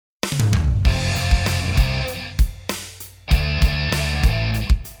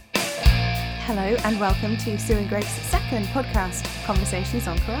Hello and welcome to Sue and Greg's second podcast, Conversations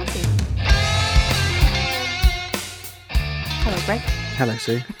on Karate. Hello, Greg. Hello,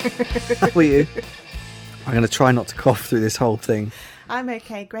 Sue. How are you? I'm going to try not to cough through this whole thing. I'm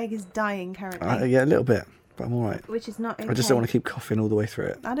okay. Greg is dying currently. Yeah, a little bit, but I'm all right. Which is not okay. I just don't want to keep coughing all the way through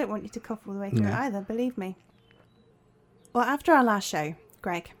it. I don't want you to cough all the way through it either, believe me. Well, after our last show,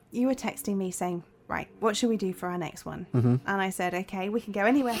 Greg, you were texting me saying, right, what should we do for our next one? Mm-hmm. And I said, okay, we can go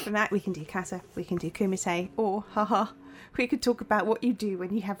anywhere from that. We can do kata, we can do kumite, or, we could talk about what you do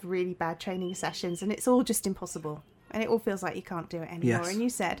when you have really bad training sessions and it's all just impossible. And it all feels like you can't do it anymore. Yes. And you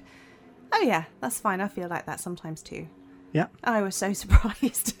said, oh yeah, that's fine. I feel like that sometimes too. Yeah. I was so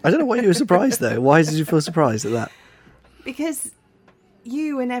surprised. I don't know why you were surprised, though. Why did you feel surprised at that? Because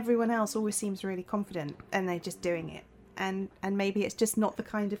you and everyone else always seems really confident and they're just doing it. And maybe it's just not the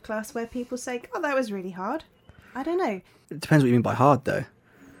kind of class where people say, oh, that was really hard. I don't know. It depends what you mean by hard, though.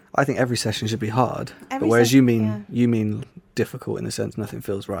 I think every session should be hard. Every but whereas session, you mean difficult in the sense nothing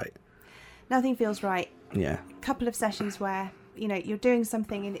feels right. Nothing feels right. Yeah. A couple of sessions where, you're doing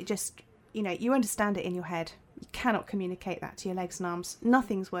something and it just, you understand it in your head. You cannot communicate that to your legs and arms.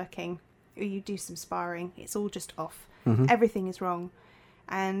 Nothing's working. Or you do some sparring. It's all just off. Mm-hmm. Everything is wrong.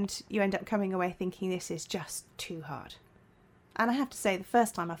 And you end up coming away thinking this is just too hard. And I have to say, the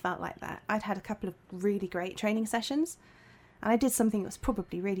first time I felt like that, I'd had a couple of really great training sessions. And I did something that was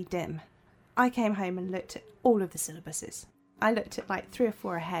probably really dim. I came home and looked at all of the syllabuses. I looked at like 3 or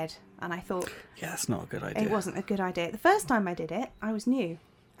 4 ahead. And I thought, yeah, that's not a good idea. It wasn't a good idea. The first time I did it, I was new.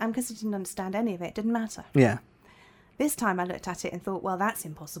 And because I didn't understand any of it, it didn't matter. Yeah. This time I looked at it and thought, well, that's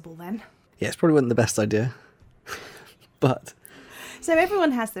impossible then. Yeah, it's probably wasn't the best idea. But... So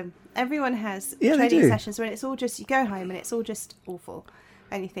everyone has them. Everyone has training sessions when it's all just, you go home and it's all just awful.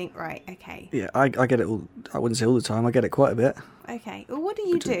 And you think, right, okay. Yeah, I get it all. I wouldn't say all the time. I get it quite a bit. Okay. Well, what do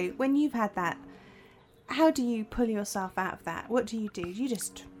you do when you've had that? How do you pull yourself out of that? What do? Do you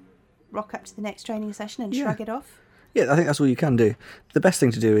just rock up to the next training session and shrug it off? Yeah, I think that's all you can do. The best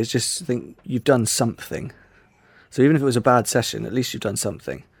thing to do is just think you've done something. So even if it was a bad session, at least you've done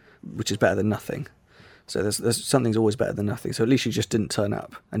something, which is better than nothing. So there's something's always better than nothing. So at least you just didn't turn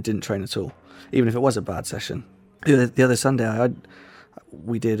up and didn't train at all, even if it was a bad session. The other Sunday,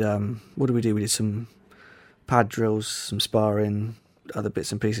 we did what did we do? We did some pad drills, some sparring, other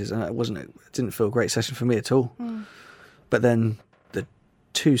bits and pieces, and it didn't feel a great session for me at all. Mm. But then the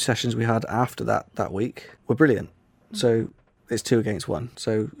 2 sessions we had after that week were brilliant. Mm. So it's 2 against 1.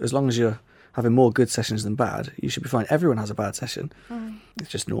 So as long as you're having more good sessions than bad, you should be fine. Everyone has a bad session. Mm.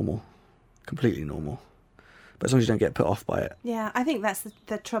 It's just normal, completely normal. But as long as you don't get put off by it. Yeah, I think that's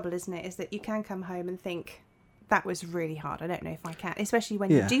the trouble, isn't it? Is that you can come home and think, that was really hard. I don't know if I can. Especially when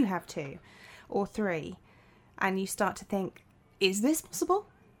you do have 2 or 3. And you start to think, is this possible?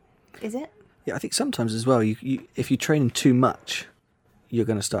 Is it? Yeah, I think sometimes as well, you if you're training too much, you're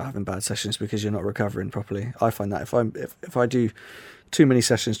going to start having bad sessions because you're not recovering properly. I find that if I do too many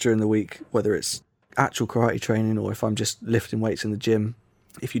sessions during the week, whether it's actual karate training or if I'm just lifting weights in the gym,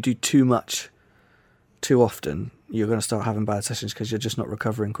 if you do too much too often, you're going to start having bad sessions because you're just not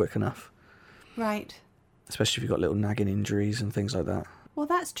recovering quick enough. Right. Especially if you've got little nagging injuries and things like that. Well,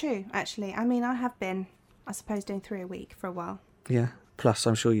 that's true, actually. I mean, I have been, I suppose, doing 3 a week for a while. Yeah. Plus,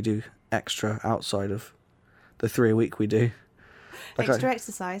 I'm sure you do extra outside of the 3 a week we do. Extra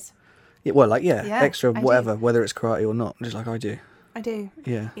exercise. Yeah, well, extra whatever, whether it's karate or not, just like I do. I do.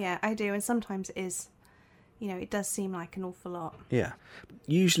 Yeah. Yeah, I do. And sometimes it is, it does seem like an awful lot. Yeah.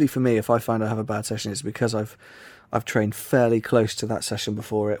 Usually for me, if I find I have a bad session, it's because I've trained fairly close to that session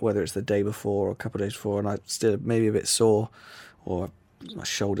before it, whether it's the day before or a couple of days before, and I'm still maybe a bit sore, or my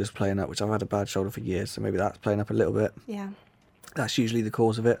shoulder's playing up, which I've had a bad shoulder for years, so maybe that's playing up a little bit. Yeah. That's usually the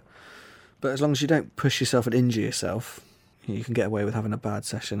cause of it. But as long as you don't push yourself and injure yourself, you can get away with having a bad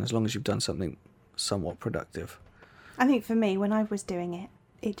session as long as you've done something somewhat productive. I think for me, when I was doing it,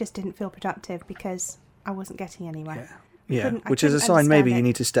 it just didn't feel productive because I wasn't getting anywhere. Yeah, which is a sign maybe you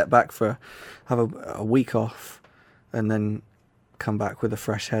need to step back have a week off and then come back with a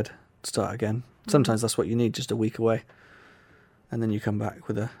fresh head, start again. Sometimes that's what you need, just a week away. And then you come back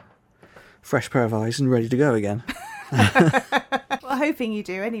with a fresh pair of eyes and ready to go again. Well, hoping you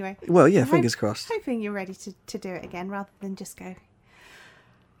do anyway. Well, yeah, fingers crossed. Hoping you're ready to do it again rather than just go,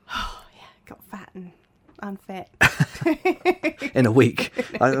 oh, yeah, got fat and unfit. In a week.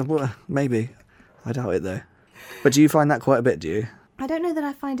 Maybe. I doubt it, though. But do you find that quite a bit, do you? I don't know that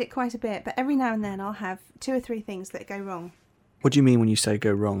I find it quite a bit, but every now and then I'll have 2 or 3 things that go wrong. What do you mean when you say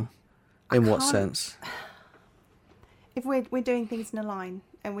go wrong? In what sense? If we're doing things in a line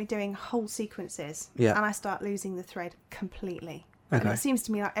and we're doing whole sequences, and I start losing the thread completely, And Okay. it seems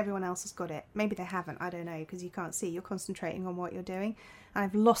to me like everyone else has got it. Maybe they haven't, I don't know, because you can't see. You're concentrating on what you're doing. And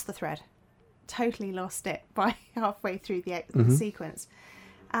I've lost the thread. Totally lost it by halfway through the sequence.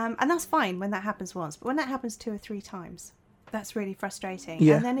 And that's fine when that happens once. But when that happens 2 or 3 times, that's really frustrating.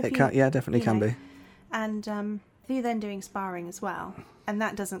 Yeah, and then if it can. Yeah, definitely can be. And if you're then doing sparring as well, and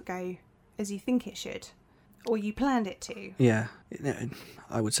that doesn't go as you think it should, or you planned it to. Yeah,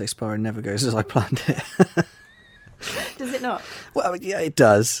 I would say sparring never goes as I planned it. Does it not? Well, yeah, it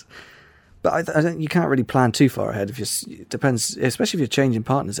does. But I think you can't really plan too far ahead. It depends, especially if you're changing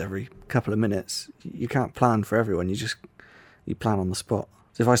partners every couple of minutes. You can't plan for everyone. You plan on the spot.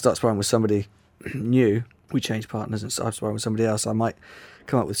 So if I start sparring with somebody new, we change partners and start sparring with somebody else, I might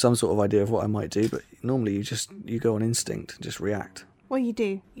come up with some sort of idea of what I might do. But normally you go on instinct and just react. Well, you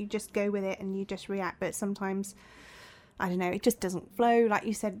do. You just go with it and you just react. But sometimes, I don't know, it just doesn't flow. Like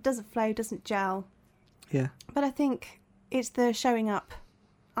you said, it doesn't flow, doesn't gel. Yeah. But I think it's the showing up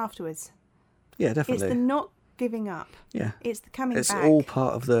afterwards. Yeah, definitely. It's the not giving up. Yeah. It's the coming back. It's all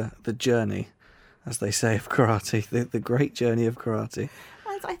part of the journey, as they say, of karate, the great journey of karate.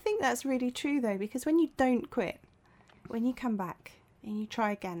 I think that's really true, though, because when you don't quit, when you come back and you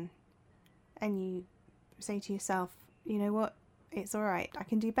try again and you say to yourself, you know what, it's all right, I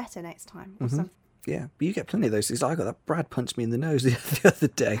can do better next time or something. Yeah, but you get plenty of those things. I got that. Brad punched me in the nose the other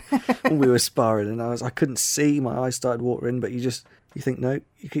day when we were sparring, and I couldn't see. My eyes started watering, but you think, no,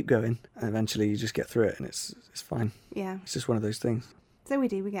 you keep going, and eventually you just get through it, and it's fine. Yeah. It's just one of those things. So we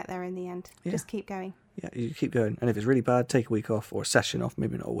get there in the end. Yeah. Just keep going. Yeah, you keep going, and if it's really bad, take a week off or a session off.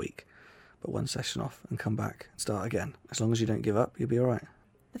 Maybe not a week, but one session off, and come back and start again. As long as you don't give up, you'll be all right.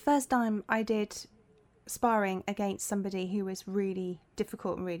 The first time I did sparring against somebody who was really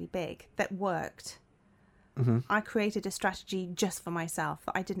difficult and really big, that worked. I created a strategy just for myself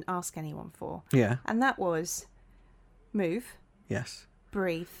that I didn't ask anyone for. Yeah. And that was move, Yes.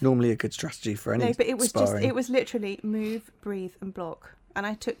 breathe. Normally a good strategy for any No, but it was sparring. it was literally move, breathe and block. And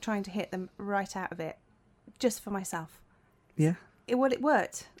I took trying to hit them right out of it just for myself. Yeah. It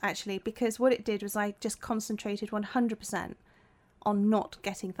worked, actually, because what it did was I just concentrated 100% on not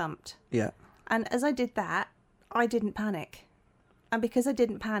getting thumped. Yeah. And as I did that, I didn't panic. And because I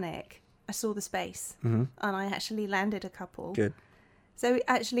didn't panic, I saw the space. And I actually landed a couple. Good. So it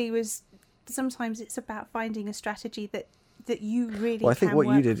actually was, sometimes it's about finding a strategy that you really Well, I think can what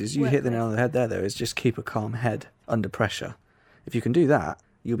you work- did is you work hit the with. nail on the head there, though, is just keep a calm head under pressure. If you can do that,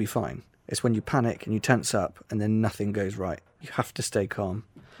 you'll be fine. It's when you panic and you tense up and then nothing goes right. You have to stay calm.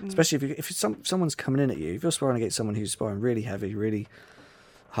 Especially if someone's coming in at you. If you're sparring against someone who's sparring really heavy, really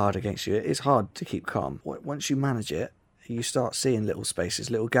hard against you, it's hard to keep calm. Once you manage it, you start seeing little spaces,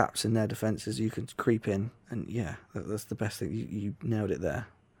 little gaps in their defences. You can creep in, and yeah, that's the best thing. You nailed it there.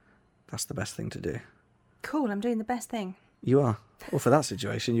 That's the best thing to do. Cool, I'm doing the best thing. You are. Well, for that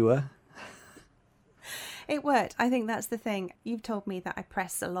situation, you were. It worked. I think that's the thing. You've told me that I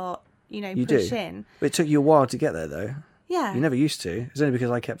press a lot, You push do. in. But it took you a while to get there, though. Yeah. You never used to. It's only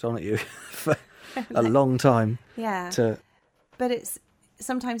because I kept on at you for a long time. Yeah. But it's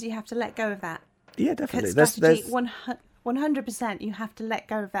sometimes you have to let go of that. Yeah, definitely. Strategy, 100% you have to let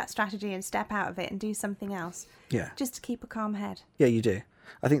go of that strategy and step out of it and do something else. Yeah. Just to keep a calm head. Yeah, you do.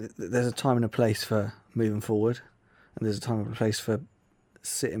 I think that there's a time and a place for moving forward, and there's a time and a place for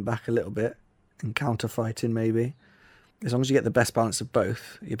sitting back a little bit and counter-fighting maybe. As long as you get the best balance of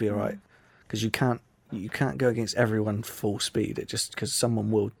both, you'll be all right. Because you can't go against everyone full speed. It just because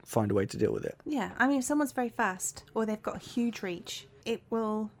someone will find a way to deal with it. Yeah, I mean, if someone's very fast or they've got a huge reach, it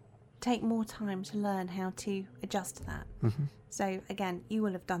will take more time to learn how to adjust to that. So again, you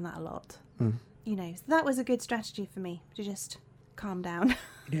will have done that a lot. So that was a good strategy for me to just calm down.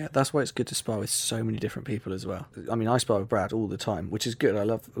 Yeah, that's why it's good to spar with so many different people as well. I mean, I spar with Brad all the time, which is good. I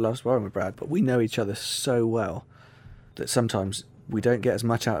love sparring with Brad, but we know each other so well that sometimes we don't get as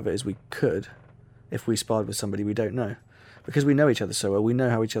much out of it as we could if we sparred with somebody we don't know. Because we know each other so well, we know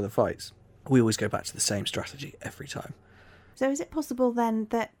how each other fights. We always go back to the same strategy every time. So is it possible then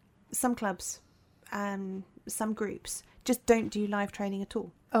that some clubs, some groups, just don't do live training at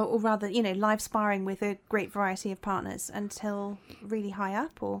all? Or rather, live sparring with a great variety of partners until really high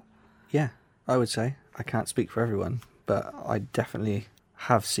up, or? Yeah, I would say. I can't speak for everyone, but I definitely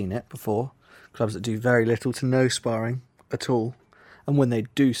have seen it before. Clubs that do very little to no sparring at all. And when they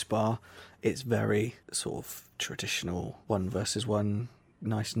do spar, it's very sort of traditional 1-versus-1,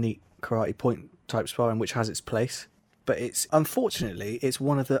 nice, neat karate point type sparring, which has its place. But unfortunately, it's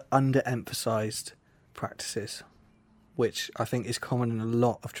one of the underemphasized practices, which I think is common in a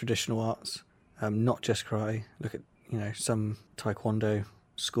lot of traditional arts, not just karate. Look at, some taekwondo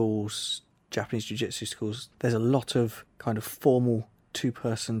schools, Japanese jiu-jitsu schools, there's a lot of kind of formal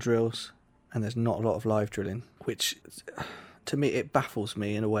 2-person drills, and there's not a lot of live drilling, which to me, it baffles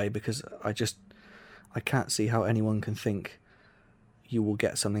me in a way, because I can't see how anyone can think you will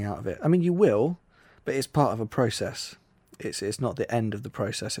get something out of it. I mean, you will, but it's part of a process. It's not the end of the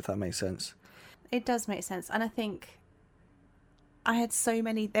process, if that makes sense. It does make sense. And I think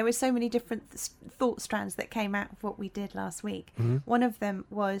there were so many different thought strands that came out of what we did last week. Mm-hmm. One of them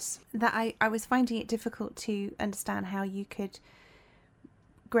was that I was finding it difficult to understand how you could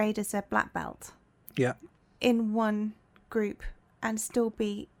grade as a black belt in one group and still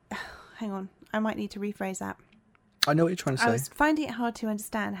be... Hang on, I might need to rephrase that. I know what you're trying to say. I was finding it hard to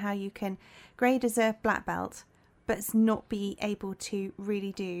understand how you can grade as a black belt but not be able to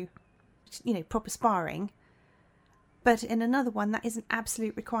really do, proper sparring. But in another one, that is an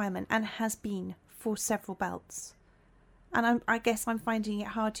absolute requirement and has been for several belts. And I guess I'm finding it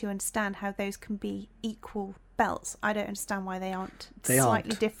hard to understand how those can be equal belts. I don't understand why they aren't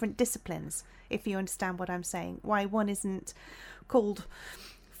slightly different disciplines, if you understand what I'm saying. Why one isn't called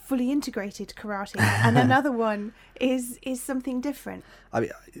fully integrated karate and another one is something different. I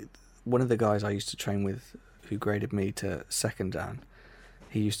mean, one of the guys I used to train with who graded me to second dan,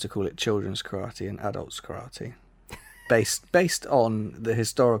 he used to call it children's karate and adults karate. Based on the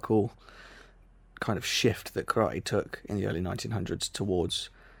historical kind of shift that karate took in the early 1900s towards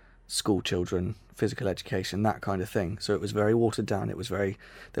school children, physical education, that kind of thing. So it was very watered down. There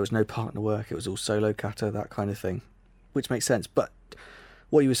was no partner work. It was all solo kata, that kind of thing, which makes sense. But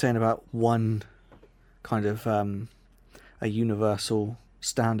what you were saying about one kind of a universal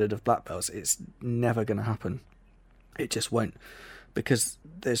standard of black belts, it's never going to happen. It just won't, because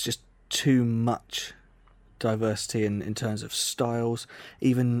there's just too much diversity in terms of styles.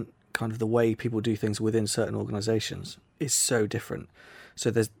 Even kind of the way people do things within certain organisations is so different.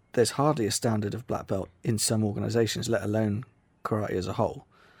 So there's hardly a standard of black belt in some organisations, let alone karate as a whole.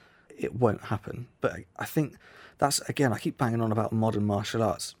 It won't happen. But I think that's, again, I keep banging on about modern martial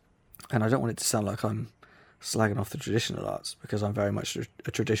arts, and I don't want it to sound like I'm slagging off the traditional arts, because I'm very much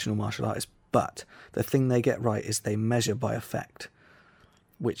a traditional martial artist. But the thing they get right is they measure by effect,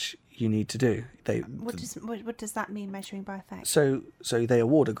 which you need to do. What does that mean, measuring by effect? So they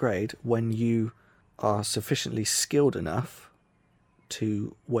award a grade when you are sufficiently skilled enough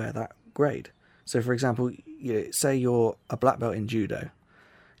to wear that grade. So, for example, say you're a black belt in judo,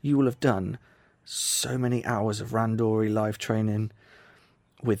 you will have done so many hours of randori live training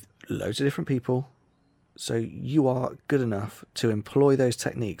with loads of different people. So you are good enough to employ those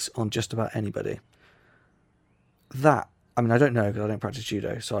techniques on just about anybody. That, I mean, I don't know because I don't practice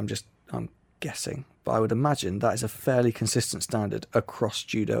judo, so I'm guessing. But I would imagine that is a fairly consistent standard across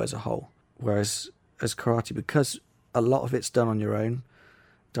judo as a whole. Whereas as karate, because a lot of it's done on your own,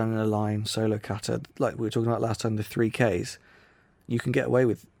 done in a line, solo kata, like we were talking about last time, the 3Ks, you can get away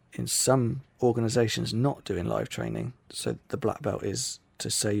with, in some organisations, not doing live training. So the black belt is to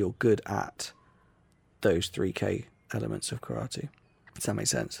say you're good at those 3K elements of karate. Does that make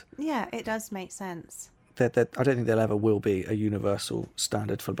sense? Yeah, it does make sense. I don't think there ever will be a universal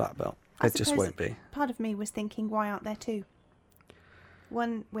standard for black belt. There just won't be. Part of me was thinking, why aren't there two?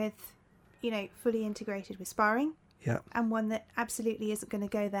 One with, fully integrated with sparring. Yeah. And one that absolutely isn't going to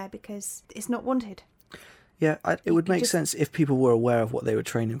go there because it's not wanted. Yeah, it would make sense if people were aware of what they were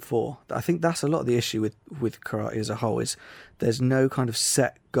training for. I think that's a lot of the issue with karate as a whole, is there's no kind of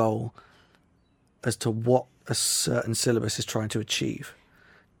set goal as to what a certain syllabus is trying to achieve.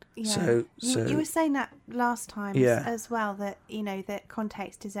 Yeah. So you were saying that last time as well, that that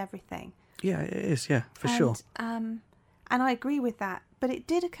context is everything. Yeah, it is. Yeah, for sure. And I agree with that. But it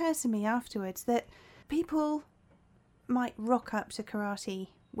did occur to me afterwards that people might rock up to karate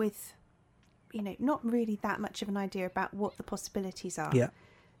with, not really that much of an idea about what the possibilities are. Yeah.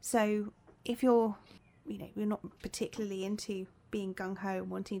 So if you're, you're not particularly into being gung-ho and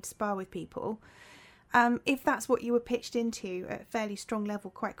wanting to spar with people, if that's what you were pitched into at a fairly strong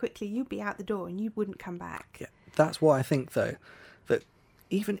level quite quickly, you'd be out the door and you wouldn't come back. Yeah, that's why I think, though, that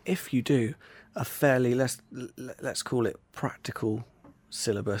even if you do a fairly, let's call it practical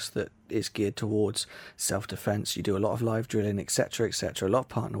syllabus that is geared towards self-defense, you do a lot of live drilling, etc., a lot of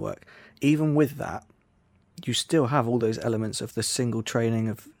partner work, even with that, you still have all those elements of the single training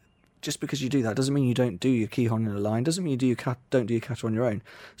of... Just because you do that doesn't mean you don't do your Kihon in a line, doesn't mean you don't do your kata on your own.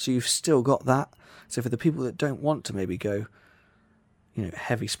 So you've still got that. So for the people that don't want to maybe go,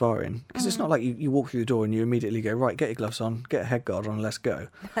 heavy sparring, because it's not like you walk through the door and you immediately go, right, get your gloves on, get a head guard on, let's go.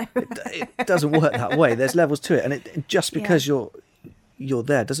 It doesn't work that way. There's levels to it. And just because you're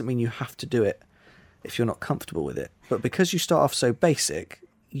there doesn't mean you have to do it if you're not comfortable with it. But because you start off so basic,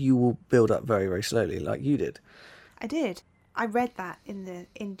 you will build up very, very slowly, like you did. I did. I read that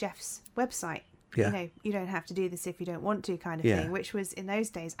in Jeff's website. Yeah. You know, you don't have to do this if you don't want to, kind of Yeah. thing, which was in those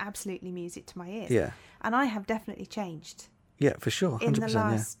days absolutely music to my ears. Yeah. And I have definitely changed Yeah, for sure. 100%. in the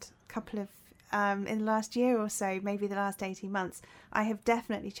last couple of in the last year or so, maybe the last 18 months. I have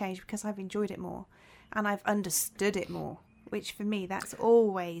definitely changed because I've enjoyed it more and I've understood it more, which for me, that's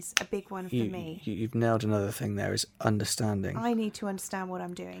always a big one for me. You've nailed another thing there, is understanding. I need to understand what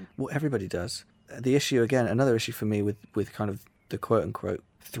I'm doing. Well, everybody does. The issue, again, another issue for me with kind of the quote-unquote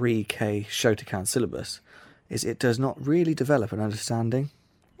 3K Shotokan syllabus is it does not really develop an understanding.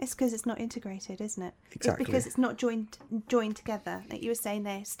 It's because it's not integrated, isn't it? Exactly. It's because it's not joined together. Like you were saying,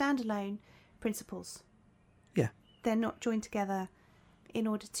 they're standalone principles. Yeah. They're not joined together in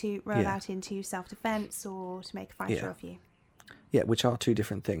order to roll out into self-defense or to make a fighter of you. Yeah, which are two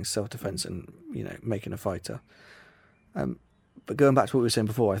different things, self-defense and, making a fighter. But going back to what we were saying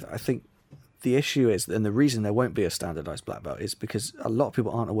before, I think the issue is, and the reason there won't be a standardised black belt is because a lot of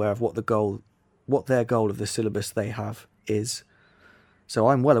people aren't aware of what their goal of the syllabus they have is. So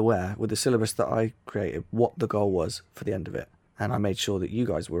I'm well aware with the syllabus that I created what the goal was for the end of it. And I made sure that you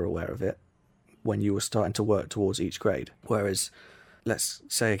guys were aware of it when you were starting to work towards each grade. Whereas, let's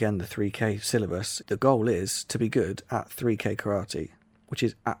say again, the 3K syllabus, the goal is to be good at 3K karate, which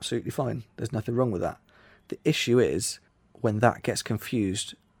is absolutely fine. There's nothing wrong with that. The issue is when that gets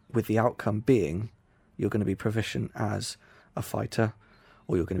confused with the outcome being you're going to be proficient as a fighter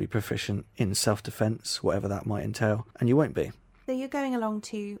or you're going to be proficient in self-defense, whatever that might entail, and you won't be. So you're going along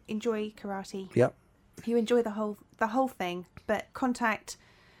to enjoy karate. Yep. You enjoy the whole thing, but contact,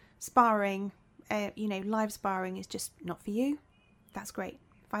 sparring, live sparring is just not for you. That's great.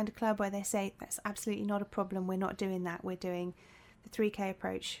 Find a club where they say that's absolutely not a problem. We're not doing that. We're doing the 3K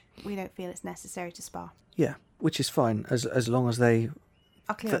approach. We don't feel it's necessary to spar. Yeah, which is fine as long as they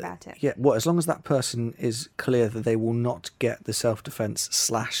are clear about it. Yeah, as long as that person is clear that they will not get the self-defense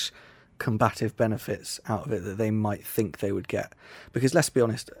 / combative benefits out of it that they might think they would get. Because let's be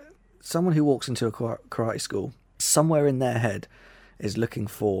honest, someone who walks into a karate school, somewhere in their head is looking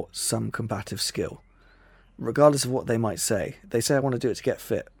for some combative skill. Regardless of what they might say. They say, I want to do it to get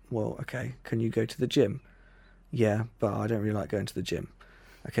fit. Well, okay, can you go to the gym? Yeah, but I don't really like going to the gym.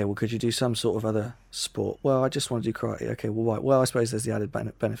 Okay, well, could you do some sort of other sport? Well, I just want to do karate. Okay, well, why? Well, I suppose there's the added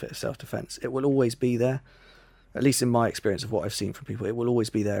benefit of self-defense. It will always be there. At least in my experience of what I've seen from people, it will always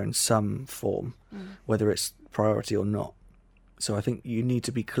be there in some form, whether it's priority or not. So I think you need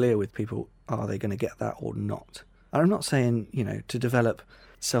to be clear with people, are they going to get that or not? And I'm not saying, to develop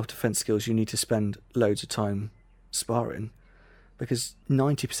self-defense skills, you need to spend loads of time sparring, because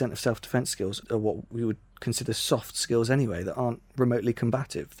 90% of self-defense skills are what we would consider soft skills anyway, that aren't remotely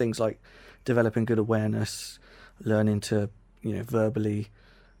combative. Things like developing good awareness, learning to, verbally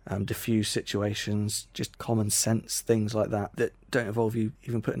diffuse situations, just common sense things like that don't involve you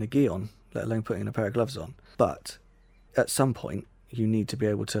even putting a gi on, let alone putting a pair of gloves on. But at some point, you need to be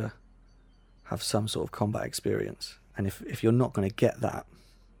able to have some sort of combat experience. And if you're not going to get that,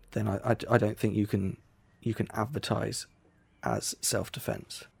 then I don't think you can advertise as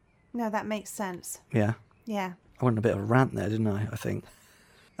self-defense. No, that makes sense. Yeah. Yeah. I went on a bit of a rant there, didn't I think.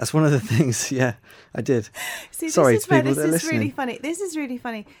 That's one of the things, yeah, I did. See, Sorry this to people that are is listening. really funny. This is really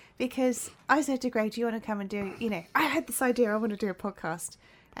funny because I said to Greg, do you want to come and do, I had this idea, I want to do a podcast.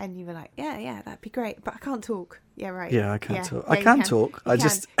 And you were like, yeah, that'd be great. But I can't talk. Yeah, right. Yeah, I can't talk. Yeah, I can talk. You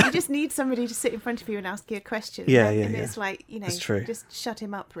just need somebody to sit in front of you and ask you a question. Yeah, and it's like, That's true. Just shut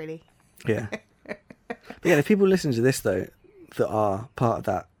him up, really. Yeah. But yeah, if people listen to this, though, that are part of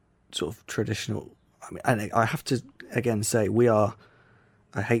that sort of traditional... and I have to, again, say,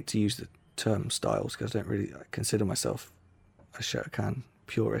 I hate to use the term styles because I don't really consider myself a Shotokan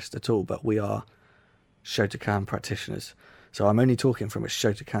purist at all, but we are Shotokan practitioners. So I'm only talking from a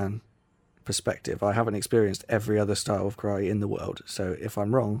Shotokan perspective. I haven't experienced every other style of karate in the world. So if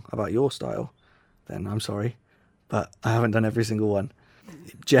I'm wrong about your style, then I'm sorry. But I haven't done every single one.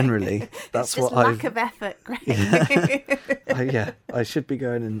 Generally, that's it's just what lack of effort, Greg. Yeah, I should be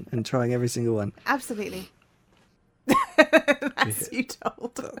going and trying every single one. Absolutely. That's you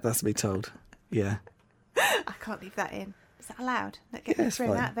told. That's me told. Yeah. I can't leave that in. Is that allowed? That gets me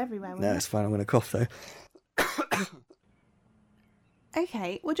thrown out of everywhere. No, it's fine. I'm going to cough though.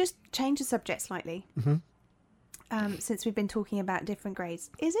 Okay, we'll just change the subject slightly. Mm-hmm. Since we've been talking about different grades,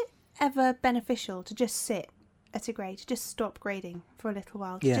 is it ever beneficial to just sit at a grade, to just stop grading for a little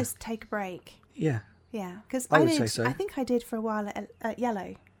while, to just take a break? Yeah. Yeah, because I would say so. I think I did for a while at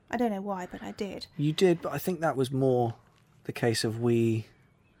Yellow. I don't know why, but I did. You did, but I think that was more the case of we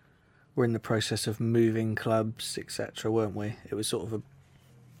were in the process of moving clubs, etc., weren't we? It was sort of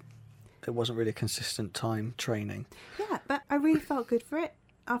it wasn't really a consistent time training. Yeah, but I really felt good for it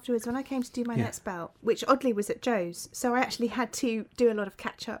afterwards when I came to do my Yeah. next belt, which oddly was at Joe's. So I actually had to do a lot of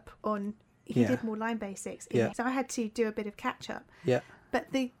catch up on. He Yeah. did more line basics. Yeah. So I had to do a bit of catch up. Yeah.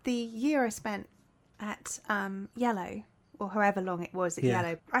 But the year I spent at Yellow, or however long it was at Yeah.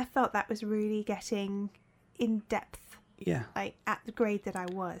 Yellow, I felt that was really getting in depth, Yeah. like at the grade that I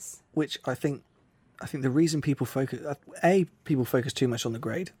was. Which I think the reason people focus, people focus too much on the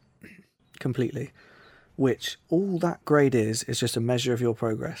grade, completely. Which all that grade is just a measure of your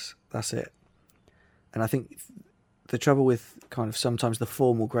progress. That's it. And I think the trouble with kind of sometimes the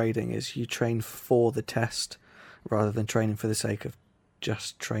formal grading is you train for the test rather than training for the sake of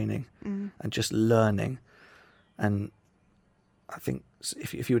just training and just learning. And I think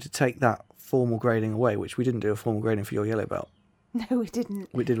if you were to take that formal grading away, which we didn't do a formal grading for your yellow belt. No, we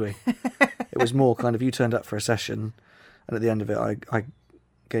didn't. Did we? It was more kind of you turned up for a session, and at the end of it, I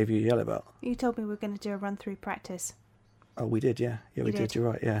gave you a yellow belt. You told me we were going to do a run-through practice. Oh, we did, yeah. Yeah, we You did. did. You're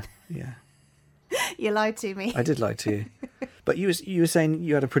right, yeah. Yeah. You lied to me. I did lie to you. But you were saying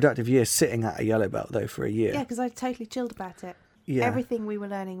you had a productive year sitting at a yellow belt, though, for a year. Yeah, because I totally chilled about it. Yeah. Everything we were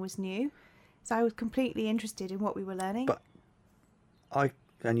learning was new. So I was completely interested in what we were learning. But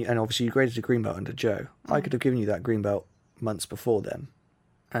and obviously you graded a green belt under Joe. I could have given you that green belt months before then,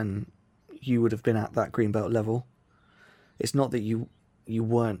 and you would have been at that green belt level. It's not that you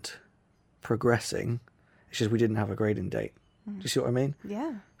weren't progressing. It's just we didn't have a grading date. Do you see what I mean?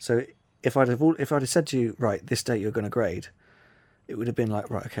 Yeah. So if I'd have said to you, right, this date you're going to grade, it would have been like,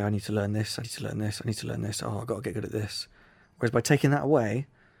 right, okay, I need to learn this, I need to learn this, I need to learn this. Oh, I've got to get good at this. Whereas by taking that away,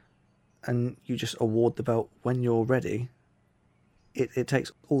 and you just award the belt when you're ready, it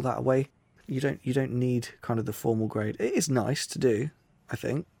takes all that away. You don't need kind of the formal grade. It is nice to do, I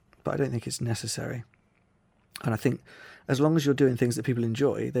think, but I don't think it's necessary. And I think as long as you're doing things that people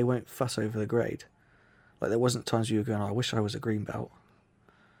enjoy, they won't fuss over the grade. Like there wasn't times you were going, oh, I wish I was a green belt,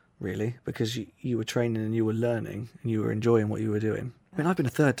 really, because you were training and you were learning and you were enjoying what you were doing. I mean, I've been a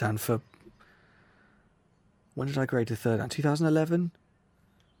third dan for, when did I grade to third dan? 2011?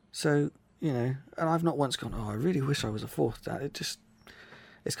 So, and I've not once gone, oh, I really wish I was a fourth dan.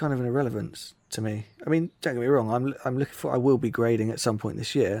 It's kind of an irrelevance to me. I mean, don't get me wrong, I will be grading at some point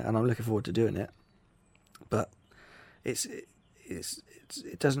this year, and I'm looking forward to doing it. But it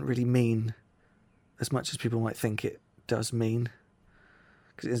doesn't really mean as much as people might think it does mean.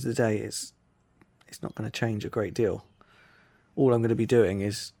 Because at the end of the day, it's not going to change a great deal. All I'm going to be doing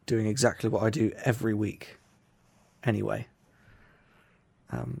is doing exactly what I do every week anyway.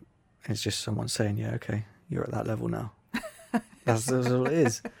 It's just someone saying, yeah, okay, you're at that level now. That's all it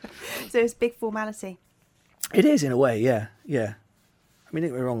is. So it's big formality. It is, in a way, yeah. I mean,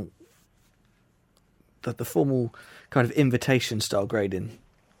 don't get me wrong, the formal kind of invitation style grading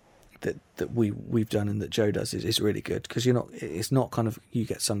that we've done and that Joe does is really good, because it's not kind of, you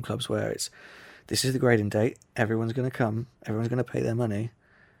get some clubs where this is the grading date, everyone's going to come, everyone's going to pay their money,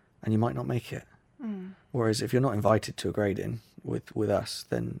 and you might not make it. Whereas if you're not invited to a grading with us,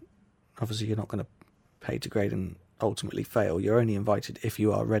 then obviously you're not going to pay to grade and ultimately fail. You're only invited if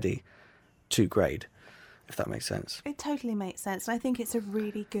you are ready to grade, if that makes sense. It totally makes sense. And I think it's a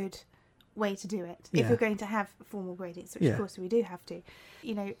really good way to do it. Yeah. If you're going to have formal gradings, which Yeah. of course we do have to.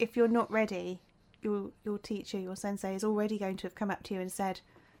 If you're not ready, your teacher, your sensei is already going to have come up to you and said,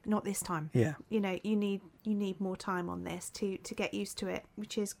 not this time. Yeah. You need more time on this to get used to it,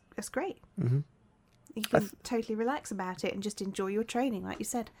 that's great. Mm-hmm. You can totally relax about it and just enjoy your training, like you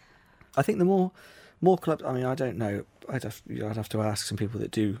said. I think the more clubs, I mean, I don't know, I'd have to ask some people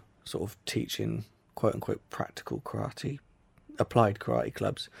that do sort of teach in quote unquote practical karate, applied karate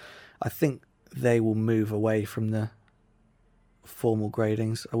clubs. I think they will move away from the formal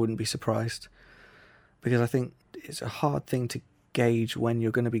gradings. I wouldn't be surprised, because I think it's a hard thing to gauge when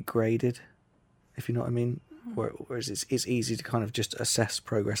you're going to be graded, if you know what I mean. Whereas it's easy to kind of just assess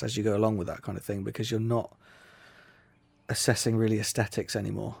progress as you go along with that kind of thing, because you're not assessing really aesthetics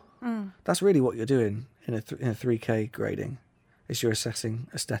anymore. That's really what you're doing in a 3K grading, is you're assessing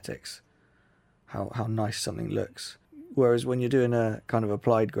aesthetics, how nice something looks. Whereas when you're doing a kind of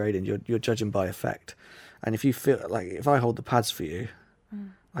applied grading, you're judging by effect. And if you feel like, if I hold the pads for you,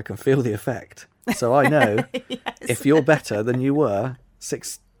 I can feel the effect. So I know Yes. if you're better than you were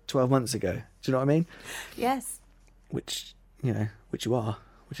 12 months ago. Do you know what I mean? Yes. Which you are,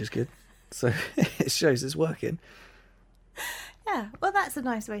 which is good. So it shows it's working. Yeah. Well, that's a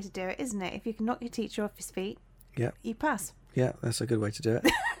nice way to do it, isn't it? If you can knock your teacher off his feet, Yeah. you pass. Yeah, that's a good way to do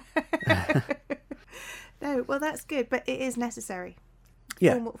it. No, well, that's good, but it is necessary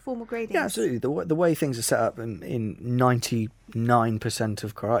Yeah. Formal grading. Yeah, absolutely. The way things are set up in 99%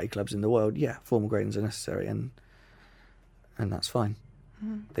 of karate clubs in the world, yeah, formal gradings are necessary, and that's fine.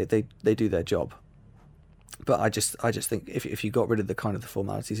 They do their job. But I just think if you got rid of the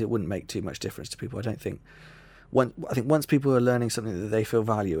formalities, it wouldn't make too much difference to people. I don't think. I think once people are learning something that they feel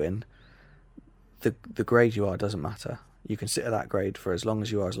value in, the grade you are doesn't matter. You can sit at that grade for as long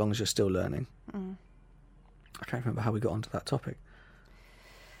as you are, as long as you're still learning. I can't remember how we got onto that topic.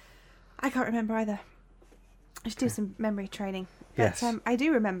 I can't remember either. I should do some memory training. But, Yes. I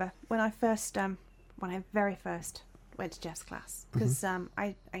do remember when I very first went to Jeff's class, because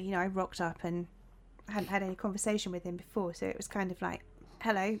I rocked up and hadn't had any conversation with him before, so it was kind of like,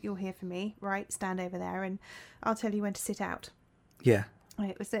 hello, you're here for me, right? Stand over there and I'll tell you when to sit out. Yeah. And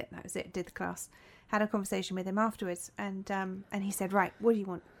that was it. Did the class. Had a conversation with him afterwards, and he said, right, what do you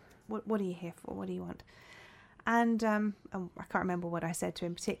want? What are you here for? What do you want? And I can't remember what I said to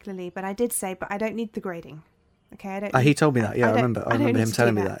him particularly, but I did say, but I don't need the grading. Okay, I don't. He told me that. Yeah, I remember him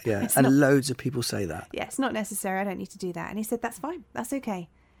telling me that. Yeah, and loads of people say that. Yeah, it's not necessary. I don't need to do that. And he said, that's fine. That's okay.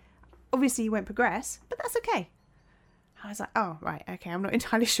 Obviously, you won't progress, but that's okay. I was like, oh, right, okay. I'm not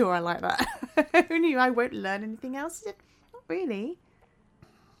entirely sure I like that. Who knew I won't learn anything else? He said, not really.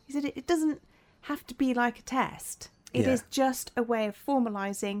 He said, it doesn't have to be like a test. It is just a way of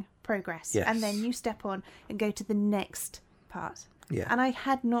formalising progress. Yes. And then you step on and go to the next part. Yeah. And I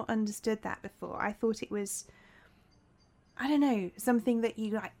had not understood that before. I thought it was, I don't know, something that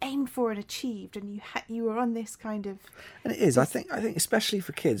you aimed for and achieved, and you were on this kind of... And it is. I think especially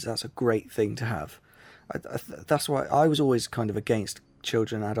for kids, that's a great thing to have. That's why I was always kind of against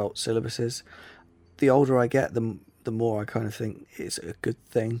children and adult syllabuses. The older I get, the more I kind of think it's a good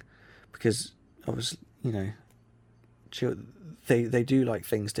thing, because obviously, they do like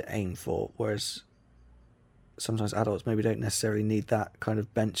things to aim for, whereas sometimes adults maybe don't necessarily need that kind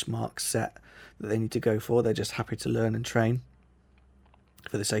of benchmark set that they need to go for. They're just happy to learn and train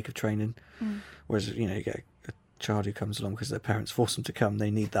for the sake of training. Whereas, you get a child who comes along because their parents force them to come, they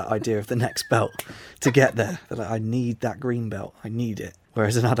need that idea of the next belt to get there. They're like, I need that green belt, I need it.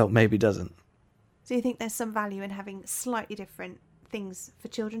 Whereas an adult maybe doesn't. So you think there's some value in having slightly different things for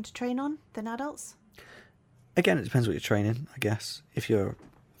children to train on than adults? Again, it depends what you're training, I guess. If you're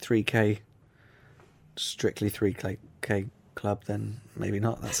 3K, strictly 3K club, then maybe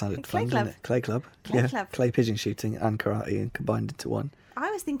not. That sounded fun, didn't it? Clay club. Clay club. Clay pigeon shooting and karate and combined into one.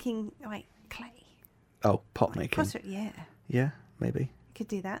 I was thinking, like, clay. Oh, pot making. Yeah. Yeah, maybe. You could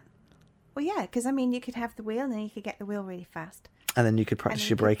do that. Well, yeah, because, you could have the wheel and then you could get the wheel really fast. And then you could practice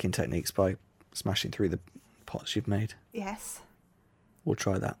your braking techniques by smashing through the pots you've made. Yes. We'll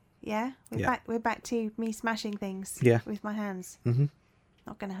try that. Yeah? We're back to me smashing things with my hands. Mm-hmm.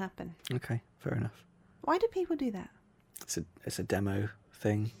 Not going to happen. Okay, fair enough. Why do people do that? It's a demo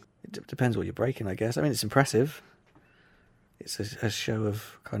thing. It depends what you're breaking, I guess. It's impressive. It's a show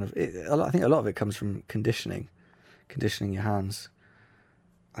of kind of... I think a lot of it comes from conditioning your hands.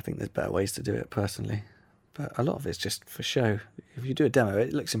 I think there's better ways to do it, personally. But a lot of it's just for show. If you do a demo,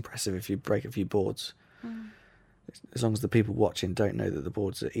 it looks impressive if you break a few boards. As long as the people watching don't know that the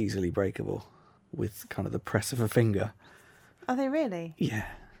boards are easily breakable with kind of the press of a finger. Are they really? Yeah.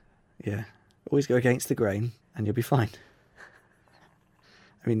 Always go against the grain and you'll be fine.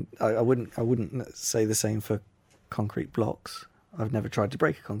 I wouldn't say the same for concrete blocks. I've never tried to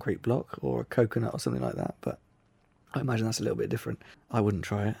break a concrete block or a coconut or something like that, but I imagine that's a little bit different. I wouldn't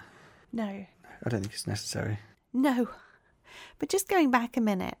try it. No. I don't think it's necessary. No. But just going back a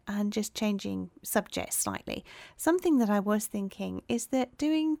minute and just changing subjects slightly, something that I was thinking is that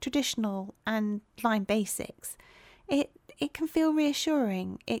doing traditional and line basics, it can feel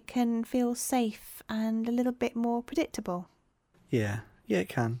reassuring. It can feel safe and a little bit more predictable. Yeah, it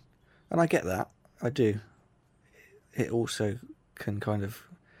can. And I get that. I do. It also can kind of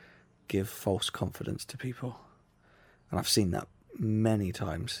give false confidence to people. And I've seen that many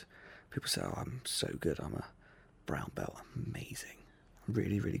times. People say, oh, I'm so good. I'm a brown belt. I'm amazing. I'm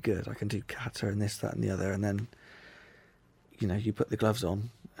really, really good. I can do kata and this, that and the other. And then, you put the gloves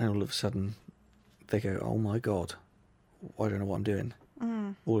on and all of a sudden they go, oh my God, I don't know what I'm doing.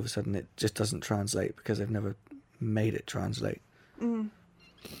 All of a sudden it just doesn't translate because they've never made it translate.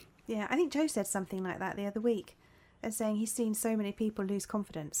 Yeah, I think Joe said something like that the other week, as saying he's seen so many people lose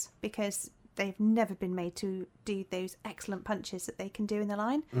confidence because they've never been made to do those excellent punches that they can do in the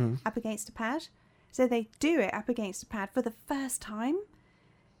line up against a pad. So they do it up against a pad for the first time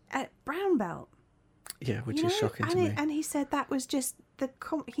at brown belt. Yeah, which is shocking to me. And he said that was just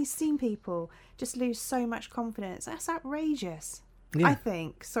he's seen people just lose so much confidence. That's outrageous. Yeah. I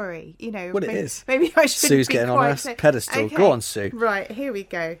think. Sorry, Well, it is. Maybe I should. Sue's be getting on quite her pedestal. Okay. Go on, Sue. Right, here we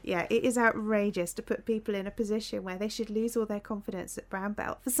go. Yeah, it is outrageous to put people in a position where they should lose all their confidence at brown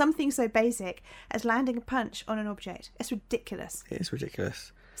belt for something so basic as landing a punch on an object. It's ridiculous. It is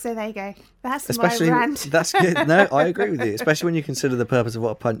ridiculous. So there you go. That's Especially, my rant. That's good. No, I agree with you. Especially when you consider the purpose of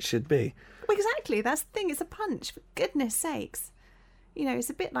what a punch should be. Well, exactly. That's the thing. It's a punch, for goodness sakes. You know, it's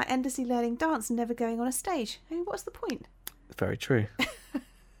a bit like endlessly learning dance and never going on a stage. I mean, what's the point? Very true.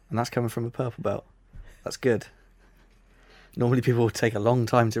 And that's coming from a purple belt. That's good. Normally people take a long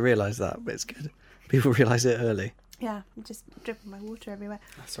time to realise that, but it's good. People realise it early. Yeah, I'm just dripping my water everywhere.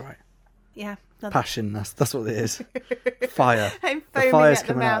 That's all right. Yeah. Passion, that's what it is. Fire. I'm the foaming fire's at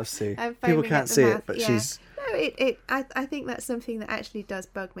the coming mouth. out of Sue. I'm People foaming can't at the see mouth. it, but Yeah. she's... No, I think that's something that actually does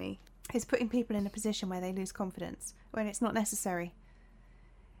bug me. Is putting people in a position where they lose confidence when it's not necessary.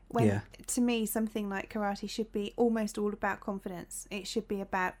 When, to me, something like karate should be almost all about confidence. It should be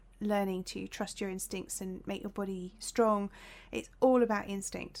about learning to trust your instincts and make your body strong. It's all about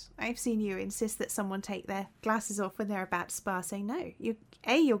instinct. I've seen you insist that someone take their glasses off when they're about to spar, saying no.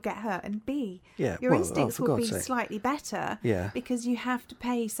 You'll get hurt, and B, your instincts will be slightly better because you have to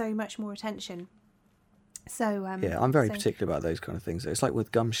pay so much more attention. So I'm very particular about those kind of things. It's like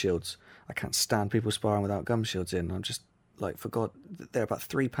with gum shields. I can't stand people sparring without gum shields in. I'm just like, for God, they're about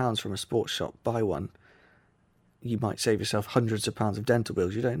 £3 from a sports shop. Buy one. You might save yourself hundreds of pounds of dental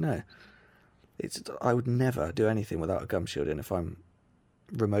bills. You don't know. I would never do anything without a gum shield in if I'm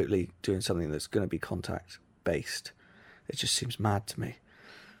remotely doing something that's going to be contact based. It just seems mad to me.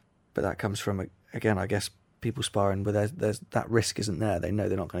 But that comes from, again, I guess, people sparring where there's that risk isn't there. They know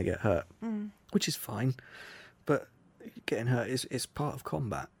they're not going to get hurt, which is fine. But getting hurt is part of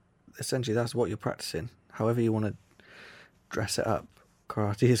combat. Essentially, that's what you're practicing. However you want to dress it up,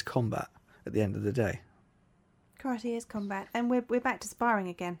 karate is combat at the end of the day. Karate is combat, and we're back to sparring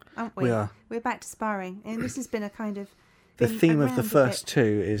again, aren't we? We are. We're back to sparring, and this has been a kind of... The theme of the first two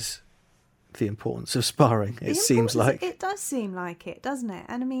is the importance of sparring, it seems like. It does seem like it, doesn't it?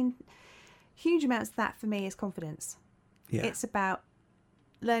 And I mean, huge amounts of that for me is confidence. Yeah. It's about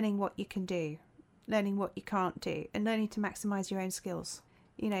learning what you can do, learning what you can't do, and learning to maximise your own skills.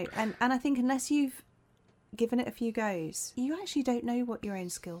 You know, and I think unless you've given it a few goes, you actually don't know what your own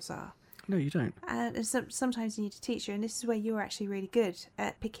skills are. No, you don't. And sometimes you need a teacher, and this is where you're actually really good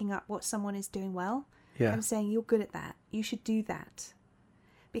at picking up what someone is doing well. Yeah. And saying, you're good at that. You should do that.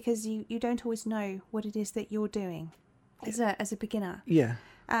 Because you don't always know what it is that you're doing as a beginner. Yeah.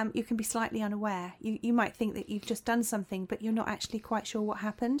 You can be slightly unaware. You might think that you've just done something, but you're not actually quite sure what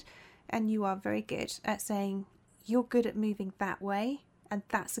happened. And you are very good at saying, you're good at moving that way, and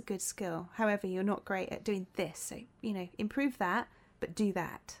that's a good skill. However, you're not great at doing this. So, improve that, but do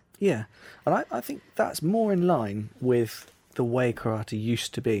that. Yeah. And I think that's more in line with the way karate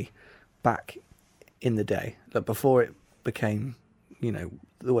used to be back in the day. Like before it became,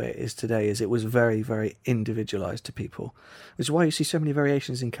 the way it is today, is it was very, very individualised to people. Which is why you see so many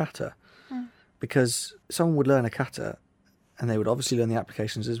variations in kata. Because someone would learn a kata, and they would obviously learn the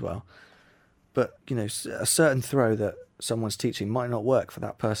applications as well. But, a certain throw that someone's teaching might not work for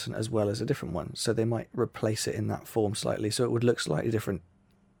that person as well as a different one. So they might replace it in that form slightly, so it would look slightly different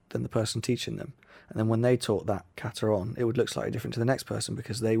than the person teaching them. And then when they taught that kata on, it would look slightly different to the next person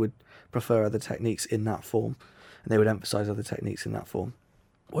because they would prefer other techniques in that form, and they would emphasise other techniques in that form.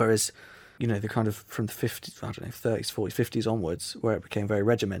 Whereas, the kind of from the 50s, 30s, 40s, 50s onwards, where it became very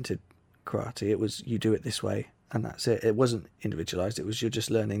regimented karate, it was you do it this way and that's it. It wasn't individualised, it was you're just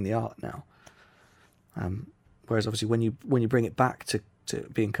learning the art now. Whereas obviously when you bring it back to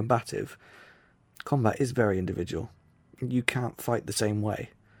being combative, combat is very individual. You can't fight the same way.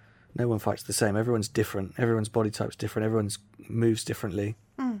 No one fights the same. Everyone's different. Everyone's body type's different. Everyone's moves differently.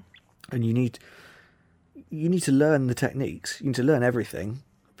 And you need to learn the techniques. You need to learn everything,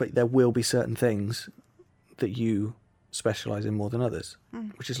 but there will be certain things that you specialise in more than others.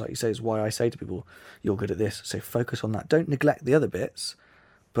 Which is, like you say, is why I say to people, you're good at this, so focus on that. Don't neglect the other bits,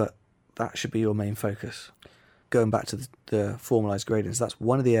 but that should be your main focus. Going back to the formalised gradings, that's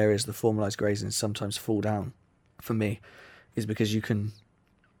one of the areas the formalised gradings sometimes fall down for me, is because you can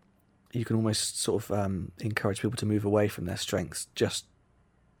almost sort of encourage people to move away from their strengths just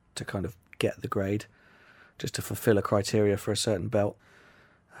to kind of get the grade, just to fulfill a criteria for a certain belt.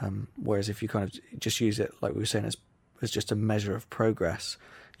 Whereas if you kind of just use it, like we were saying, as just a measure of progress,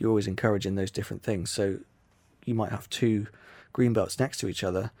 you're always encouraging those different things. So you might have two green belts next to each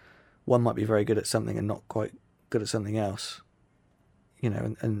other. One might be very good at something and not quite good at something else,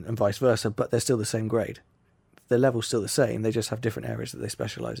 and vice versa, but they're still the same grade. the level's still the same. They just have different areas that they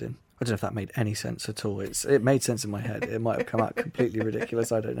specialise in. I don't know if that made any sense at all. It made sense in my head. It might have come out completely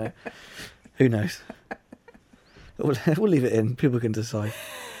ridiculous. I don't know. Who knows? We'll leave it in. People can decide.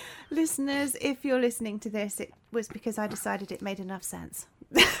 Listeners, if you're listening to this, it was because I decided it made enough sense.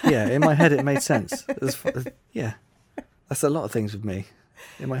 Yeah, in my head it made sense. Yeah, that's a lot of things with me.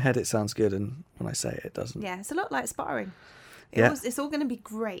 In my head it sounds good, and when I say it, it doesn't. Yeah, it's a lot like sparring. It's all going to be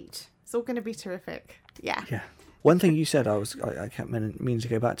great. It's all going to be terrific. Yeah. Yeah. One thing you said, I kept meaning to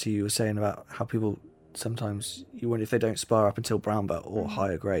go back to. You were saying about how people sometimes, you wonder if they don't spar up until brown belt or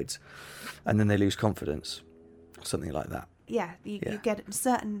higher grades, and then they lose confidence, something like that. Yeah, you get a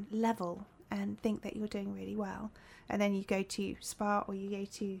certain level and think that you're doing really well, and then you go to spar or you go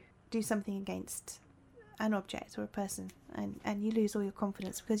to do something against an object or a person, and you lose all your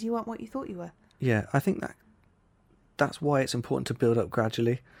confidence because you aren't what you thought you were. Yeah, I think that's why it's important to build up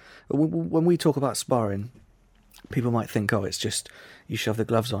gradually. When we talk about sparring, people might think, oh, it's just you shove the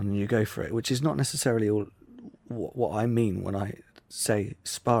gloves on and you go for it, which is not necessarily all what I mean when I say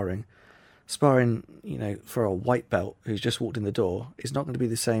sparring. Sparring, for a white belt who's just walked in the door is not going to be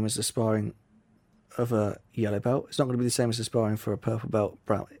the same as the sparring of a yellow belt. It's not going to be the same as the sparring for a purple belt,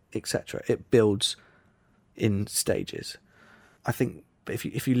 brown, etc. It builds in stages. I think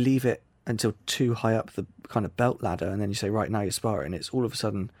if you leave it until too high up the kind of belt ladder, and then you say, right, now you're sparring, it's all of a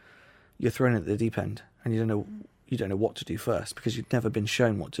sudden you're thrown at the deep end, and you don't know what to do first because you've never been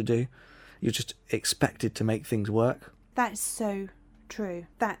shown what to do. You're just expected to make things work. That's so true.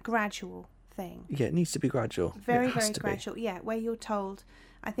 That gradual thing. Yeah, it needs to be gradual. Very, very gradual. Yeah, where you're told,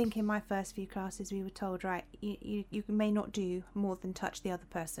 I think in my first few classes we were told, right, you may not do more than touch the other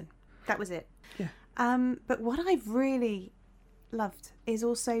person. That was it. Yeah. But what I've really loved is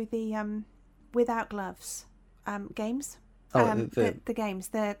also the without gloves games. The games,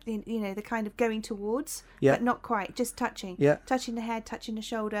 the kind of going towards, but not quite, just touching. Yeah. Touching the head, touching the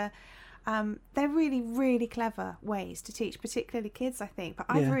shoulder. They're really, really clever ways to teach, particularly kids, I think. But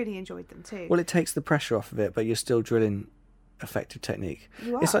I've really enjoyed them too. Well, it takes the pressure off of it, but you're still drilling effective technique.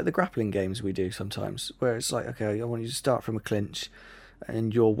 It's like the grappling games we do sometimes, where it's like, okay, I want you to start from a clinch,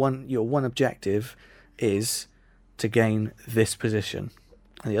 and your one objective is to gain this position,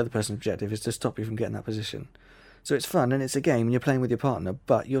 and the other person's objective is to stop you from getting that position. So it's fun and it's a game and you're playing with your partner,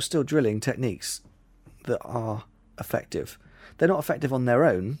 but you're still drilling techniques that are effective. They're not effective on their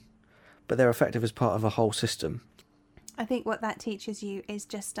own, but they're effective as part of a whole system. I think what that teaches you is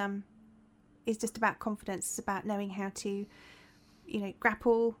just about confidence. It's about knowing how to,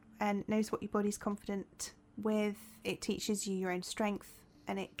 grapple, and knows what your body's confident with. It teaches you your own strength,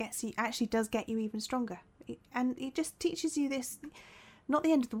 and it actually does get you even stronger. And it just teaches you this, not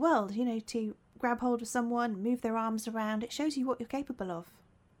the end of the world, to grab hold of someone, move their arms around. It shows you what you're capable of,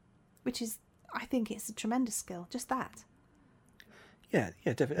 which is, I think it's a tremendous skill, just that. Yeah,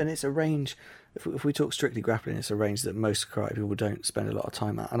 definitely. And it's a range, if we talk strictly grappling, it's a range that most karate people don't spend a lot of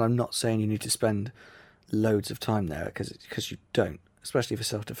time at. And I'm not saying you need to spend loads of time there, because you don't, especially for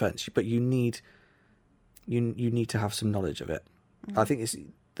self-defense. But you need to have some knowledge of it. Mm-hmm. I think it's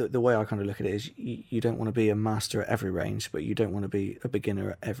the way I kind of look at it is you don't want to be a master at every range, but you don't want to be a beginner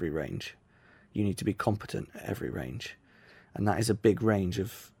at every range. You need to be competent at every range. And that is a big range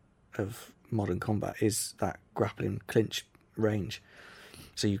of modern combat, is that grappling clinch range.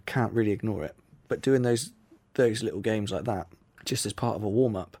 So you can't really ignore it. But doing those little games like that, just as part of a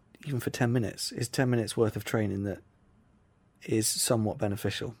warm-up, even for 10 minutes, is 10 minutes worth of training that is somewhat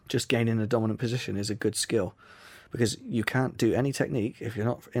beneficial. Just gaining a dominant position is a good skill, because you can't do any technique if you're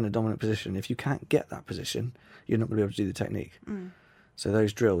not in a dominant position. If you can't get that position, you're not going to be able to do the technique. Mm. So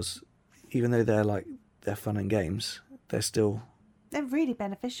those drills, even though they're fun and games, they're really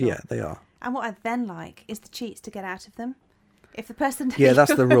beneficial. Yeah, they are. And what I then like is the cheats to get out of them. If the person... Yeah,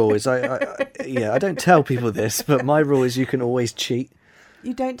 that's the rule. Is I don't tell people this, but my rule is you can always cheat.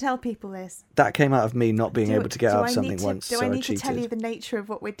 You don't tell people this. That came out of me not being able to get out of something once, so I cheated. Do I need to tell you the nature of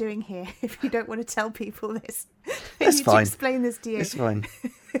what we're doing here if you don't want to tell people this? That's fine. Explain this to you. It's fine.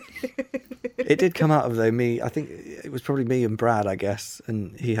 It did come out of, though, me. I think it was probably me and Brad, I guess,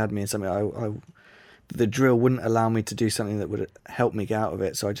 and he had me in something. The drill wouldn't allow me to do something that would help me get out of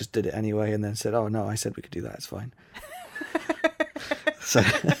it, so I just did it anyway, and then said, "Oh no, I said we could do that. It's fine." So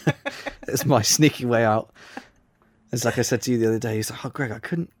it's my sneaky way out. It's like I said to you the other day. He's like, "Oh, Greg,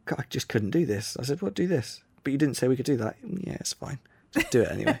 I just couldn't do this." I said, "What? Do this?" But you didn't say we could do that. Yeah, it's fine. Just do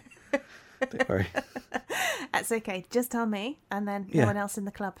it anyway. Don't worry. That's okay. Just tell me, and then no one else in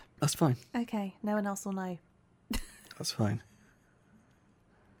the club. That's fine. Okay, no one else will know. That's fine.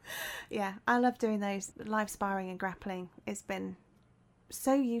 Yeah, I love doing those live sparring and grappling. It's been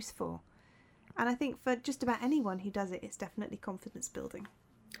so useful. And I think for just about anyone who does it, it's definitely confidence building.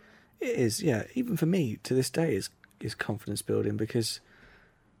 It is, yeah. Even for me, to this day, is confidence building, because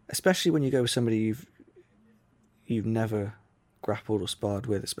especially when you go with somebody you've never grappled or sparred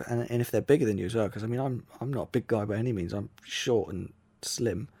with, and if they're bigger than you as well, because I mean I'm not a big guy by any means. I'm short and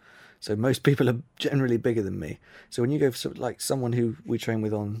slim, so most people are generally bigger than me. So when you go for like someone who we train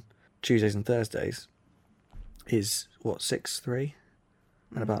with on Tuesdays and Thursdays is what, 6'3"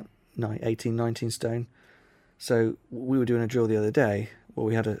 and about 19 stone. So we were doing a drill the other day where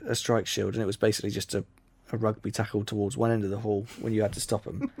we had a strike shield, and it was basically just a rugby tackle towards one end of the hall when you had to stop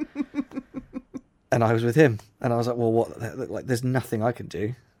them. And I was with him, and I was like, well, what? Like, there's nothing I can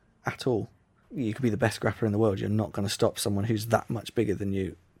do at all. You could be the best grappler in the world. You're not going to stop someone who's that much bigger than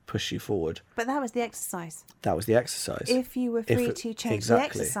you, push you forward. But that was the exercise. That was the exercise. If you were free to change the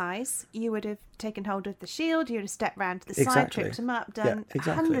exercise, you would have taken hold of the shield, you would have stepped round to the side, tripped him up, done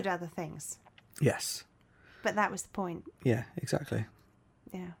 100 other things. Yes. But that was the point. Yeah, exactly.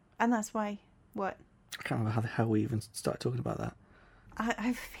 Yeah. And that's why, what? I can't remember how the hell we even started talking about that. I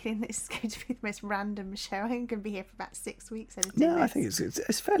have a feeling this is going to be the most random show. I'm going to be here for about 6 weeks editing No, this. I think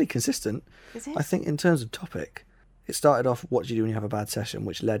it's fairly consistent. Is it? I think in terms of topic, it started off, what do you do when you have a bad session,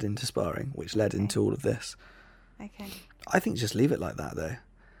 which led into sparring, which led into all of this. Okay. I think just leave it like that, though.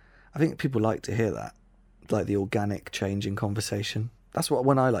 I think people like to hear that, like the organic change in conversation. That's what,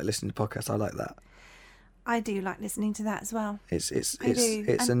 when I like listening to podcasts, I like that. I do like listening to that as well. It's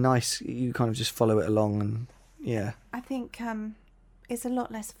a nice, you kind of just follow it along, and yeah. I think it's a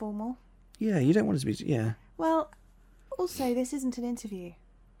lot less formal. Yeah, you don't want it to be, yeah. Well, also, this isn't an interview.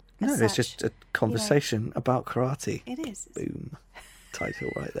 No, it's just a conversation about karate. It is. Boom.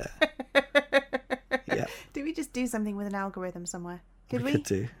 Title right there. Yeah. Did we just do something with an algorithm somewhere? Did we? Could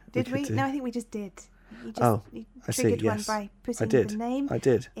do. Did we? No, I think we just did. You triggered one by putting the name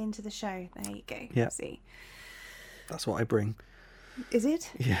into the show. There you go. Yeah. See. That's what I bring. Is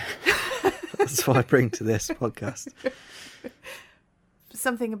it? Yeah. That's what I bring to this podcast.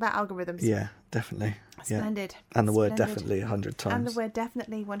 Something about algorithms. Yeah, definitely. Splendid. Yeah. And the word definitely 100 times. And the word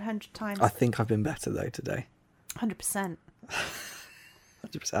definitely 100 times. I think I've been better, though, today. 100%.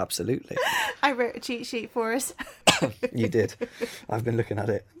 100%, absolutely. I wrote a cheat sheet for us. You did. I've been looking at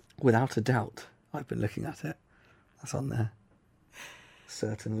it. Without a doubt, I've been looking at it. That's on there.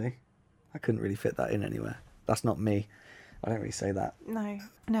 Certainly. I couldn't really fit that in anywhere. That's not me. I don't really say that.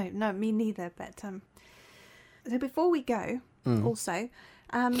 No, me neither. But so before we go, also,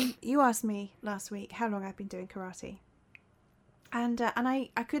 you asked me last week how long I've been doing karate, and I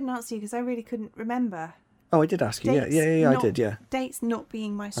couldn't answer you because I really couldn't remember. Oh, I did ask you. Yeah, I did. Yeah. Dates not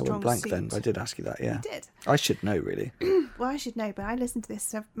being my strong I went blank suit. then. But I did ask you that. Yeah. You did. I should know, really. Well, I should know, but I listened to this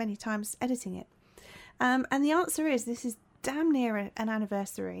so many times editing it, and the answer is this is damn near an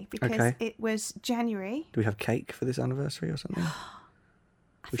anniversary because it was January. Do we have cake for this anniversary or something?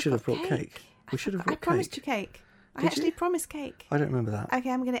 We should have brought cake. We should have brought cake. I promised you cake. I actually promised cake. I don't remember that. Okay,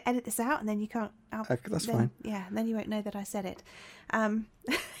 I'm going to edit this out, and then you can't. Okay, that's fine. Yeah, then you won't know that I said it. I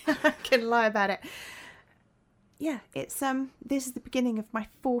can lie about it. Yeah, it's this is the beginning of my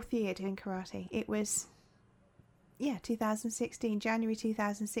 4th year doing karate. It was 2016, January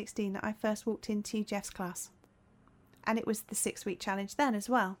 2016, that I first walked into Jeff's class. And it was the 6-week challenge then as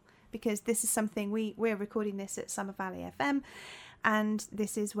well, because this is something we're recording this at Summer Valley FM, and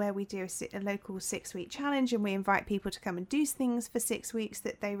this is where we do a local 6-week challenge, and we invite people to come and do things for 6 weeks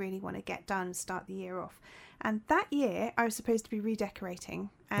that they really want to get done and start the year off. And that year I was supposed to be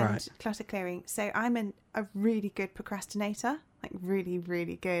redecorating and clutter clearing, so I'm a really good procrastinator, like really,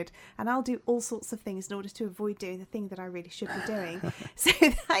 really good, and I'll do all sorts of things in order to avoid doing the thing that I really should be doing. So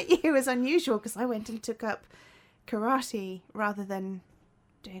that year was unusual because I went and took up karate rather than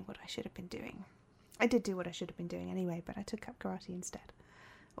doing what I should have been doing. I did do what I should have been doing anyway, but I took up karate instead,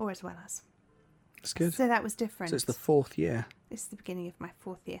 or as well as. That's good. So that was different. So it's the 4th year. This is the beginning of my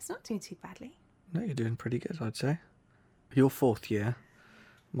 4th year. It's not doing too badly. No, you're doing pretty good, I'd say. Your 4th year,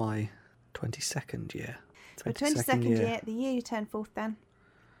 my 22nd year. Your 22nd year, the year you turn 4th then.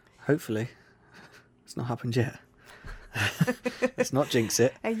 Hopefully. It's not happened yet. Let's not jinx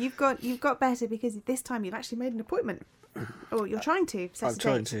it. You've got better because this time you've actually made an appointment. Or you're trying to set a date.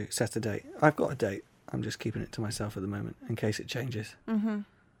 I'm trying to set a date. I've got a date. I'm just keeping it to myself at the moment in case it changes. Mm-hmm.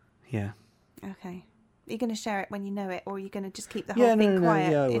 Yeah. Okay. Are you going to share it when you know it, or are you going to just keep the whole thing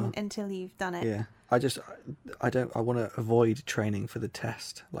quiet until you've done it? Yeah. I want to avoid training for the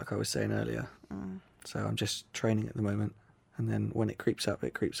test, like I was saying earlier. So I'm just training at the moment, and then when it creeps up,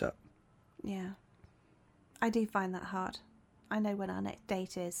 it creeps up. Yeah. I do find that hard. I know when our next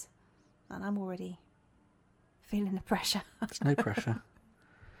date is, and I'm already feeling the pressure. There's no pressure.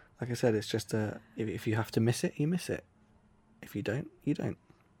 Like I said, it's just if you have to miss it, you miss it. If you don't, you don't.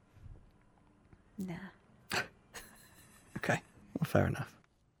 Nah. Okay, well, fair enough.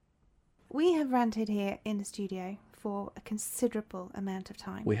 We have ranted here in the studio for a considerable amount of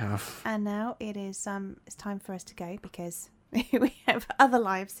time. We have. And now it is it's time for us to go because we have other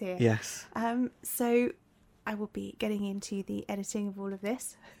lives here. Yes. So I will be getting into the editing of all of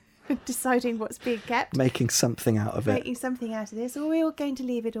this, deciding what's being kept. Making something out of it. Making something out of this. Or we're going to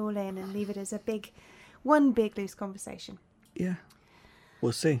leave it all in and leave it as one big loose conversation. Yeah.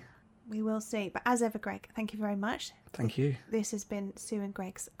 We'll see. We will see. But as ever, Greg, thank you very much. Thank you. This has been Sue and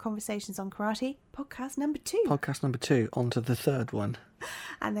Greg's Conversations on Karate, podcast number 2. Podcast number 2, on to the third one.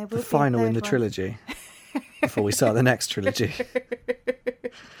 And there will the be final a in the third trilogy. Before we start the next trilogy.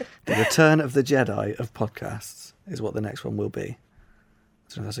 The Return of the Jedi of podcasts is what the next one will be.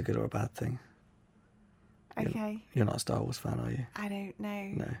 I don't know if that's a good or a bad thing. Okay. You're not a Star Wars fan, are you? I don't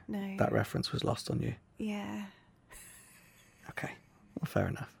know. No. That reference was lost on you. Yeah. Okay. Well, fair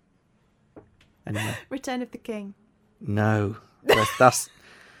enough. Anyway. Return of the King. No. That's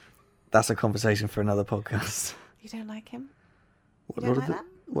a conversation for another podcast. You don't like him? What, you don't like that?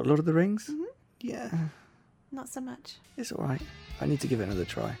 What, Lord of the Rings? Mm-hmm. Yeah. Not so much. It's alright. I need to give it another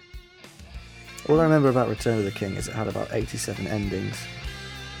try. All I remember about Return of the King is it had about 87 endings.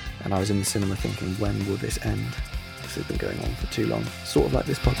 And I was in the cinema thinking, when will this end? This has been going on for too long. Sort of like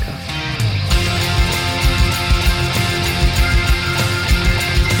this podcast.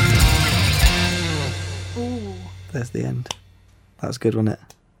 Ooh. There's the end. That was good, wasn't it?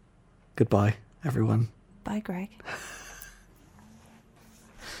 Goodbye, everyone. Bye, Greg.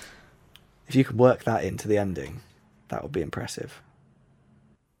 If you could work that into the ending, that would be impressive.